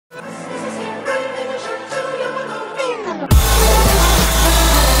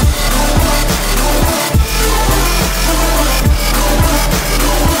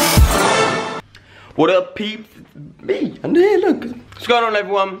What up, peeps? Me. And here, look. What's going on,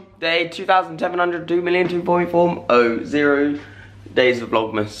 everyone? Day 2,700, 2,244,000 days of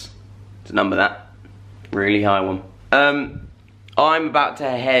Vlogmas. It's a number that. Really high one. I'm about to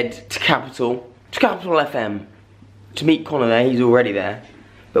head to Capital FM to meet Connor there. He's already there.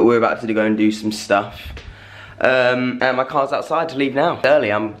 But we're about to go and do some stuff. And my car's outside to leave now.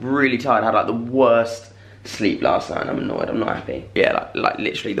 Early, I'm really tired. I had like the worst sleep last night. I'm annoyed, I'm not happy. Yeah, like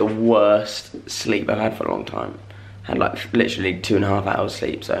literally the worst sleep I've had for a long time. Had like literally 2.5 hours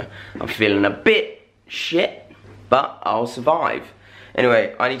sleep, so I'm feeling a bit shit, but I'll survive.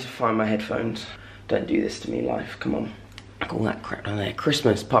 Anyway, I need to find my headphones. Don't do this to me, life, come on. All that crap down there.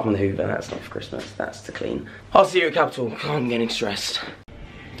 Christmas, apart from the Hoover, that's not for Christmas, that's to clean. I'll see you at Capital. I'm getting stressed.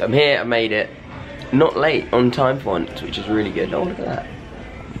 So I'm here, I made it. Not late, on time for once, which is really good. Oh, look at that.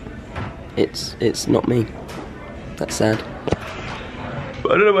 It's not me. That's sad.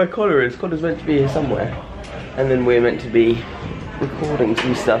 But I don't know where Connor is. Connor's meant to be here somewhere. And then we're meant to be recording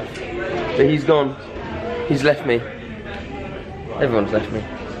some stuff. But he's gone. He's left me. Everyone's left me.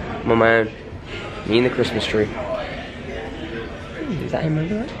 I'm on my own. Me and the Christmas tree. Is that him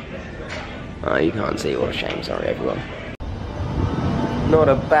over there? Oh, you can't see. What a shame. Sorry, everyone. Not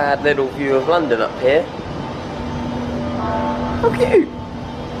a bad little view of London up here. How cute.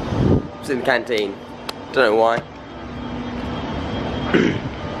 It's in the canteen. Don't know why.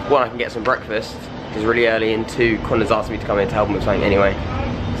 One, I can get some breakfast, because it's really early, and two, Connor's asked me to come in to help him with something anyway.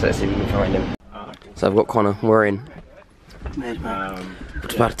 So let's see if we can find him. So I've got Connor, we're in. We're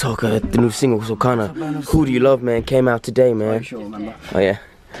about to talk the new single, so Connor, Who Do You Love, man, came out today, man. Are you sure, remember? Oh yeah.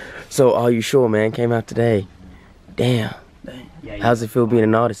 So, Are You Sure, man, came out today. Damn. How's it feel being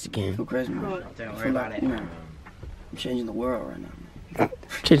an artist again? I feel crazy, man. Don't worry about it. I'm changing the world right now, man.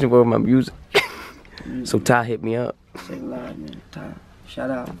 Changing the world with my music. So Ty hit me up. Say it loud, man. Ty. Shout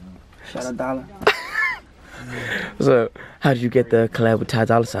out. Shout out Dollar. So, how did you get the collab with Ty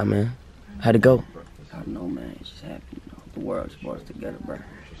Dolla $ign, man? How'd it go? I don't know, man. It's just happy, you know. The world's brought us together, bro.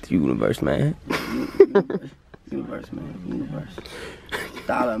 The universe, man. Universe, man. Universe.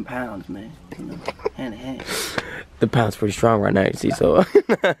 Dollar and pounds, man. You know, hand in hand. The pound's pretty strong right now, you see, so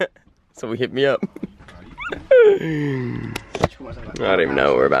so hit me up. I don't even know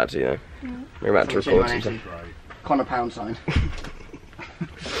what we're about to, you know. We're about to record something. Connor pound sign.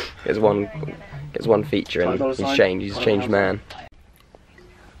 Gets one feature and he's changed man.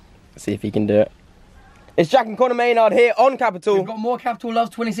 Let's see if he can do it. It's Jack and Connor Maynard here on Capital. We've got more Capital Loves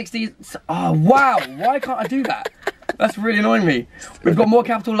 2016. Oh wow, why can't I do that? That's really annoying me. We've got more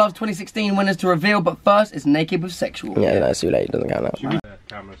Capital Loves 2016 winners to reveal, but first it's Naked with Sexual. Yeah, that's too late, it doesn't count now.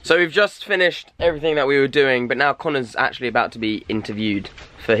 So we've just finished everything that we were doing, but now Connor's actually about to be interviewed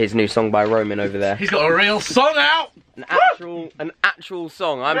for his new song by Roman over there. He's got a real song out! An actual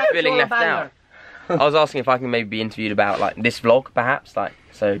song. I'm feeling left out. I was asking if I can maybe be interviewed about like this vlog, perhaps. Like,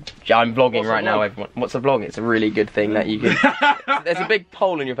 so I'm vlogging right now, everyone. What's a vlog? It's a really good thing that you can. There's a big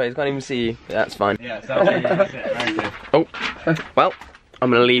pole in your face. Can't even see you. That's fine. Yeah, it's actually very good. Oh, well,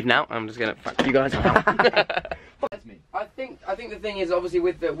 I'm gonna leave now. I'm just gonna fuck you guys out. I think the thing is obviously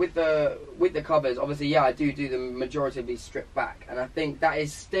with the covers, obviously yeah, I do the majority of these stripped back, and I think that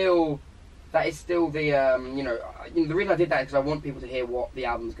is still the you know the reason I did that is because I want people to hear what the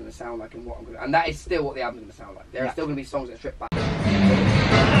album's going to sound like and what I'm going to, and that is still what the album's going to sound like. There are still going to be songs that are stripped back.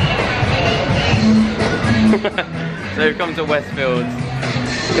 So we've come to Westfield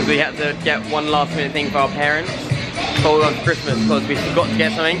because we had to get one last minute thing for our parents for Christmas because we forgot to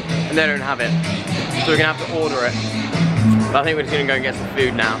get something and they don't have it. So we're going to have to order it. But I think we're just going to go and get some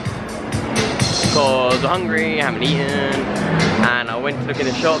food now. Because we're hungry, I haven't eaten, and I went to look in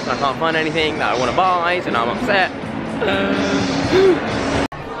the shops and I can't find anything that I want to buy, so now I'm upset.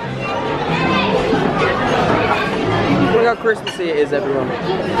 Look how Christmassy it is, everyone.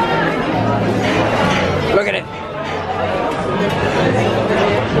 Look at it.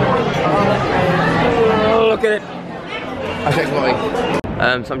 Look at it.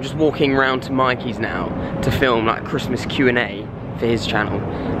 So I'm just walking around to Mikey's now to film like a Christmas Q&A for his channel,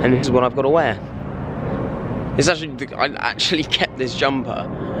 and this is what I've got to wear. It's actually, I actually kept this jumper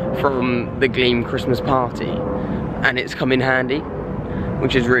from the Gleam Christmas party, and it's come in handy,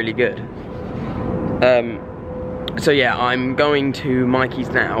 which is really good. So yeah, I'm going to Mikey's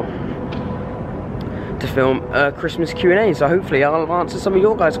now to film a Christmas Q&A, so hopefully I'll answer some of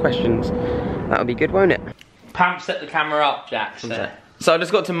your guys' questions. That'll be good, won't it? Pam, set the camera up, Jack. So So I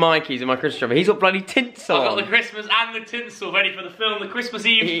just got to Mikey's in my Christmas tree. He's got bloody tinsel I've got on. the Christmas and the tinsel ready for the film, the Christmas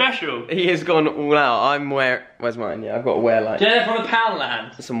Eve special. He has gone all out. Where's mine? Yeah, I've got to wear like... Yeah, from the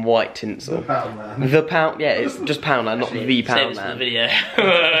Poundland. some white tinsel. The Poundland. The Pound, yeah, it's just Poundland, not the Save this for the Poundland. video.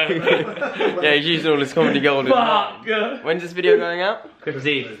 Yeah, he's using all his comedy gold. Fuck! When's this video going out? Christmas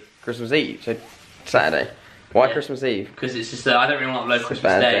Eve. Christmas Eve, so Saturday. Why Yeah. Christmas Eve? Because it's just, I don't really want to upload Christmas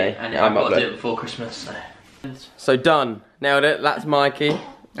bad Day, day. and Yeah, I've I'm got to do uploading. it before Christmas, so. So done, nailed it. That's Mikey.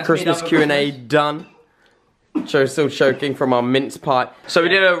 That's Christmas me done for Q&A Christmas. done. Joe's still choking from our mince pie. So we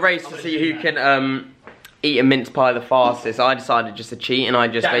did a race to see who can eat a mince pie the fastest. I decided just to cheat, and I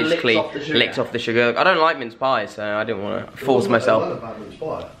just That basically licked off the sugar. I don't like mince pies, so I didn't want to force myself. It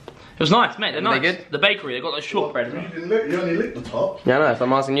It was nice, mate. They're Were nice. they good? The bakery, they got like shortbread. as well. You only licked the top. Yeah, I know, so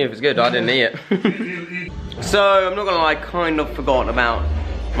I'm asking you if it's good. I didn't eat it. So, I'm not gonna lie, I kind of forgot about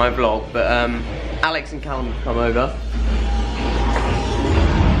my vlog, but Alex and Callum have come over.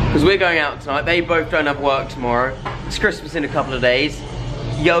 Because we're going out tonight. They both don't have work tomorrow. It's Christmas in a couple of days.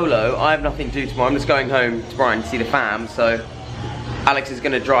 YOLO, I have nothing to do tomorrow. I'm just going home to Brighton to see the fam, so Alex is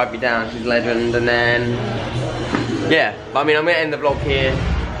gonna drive me down, she's a legend, and then, yeah. I mean, I'm gonna end the vlog here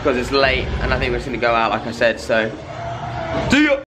because it's late, and I think we're just gonna go out, like I said, so. See ya!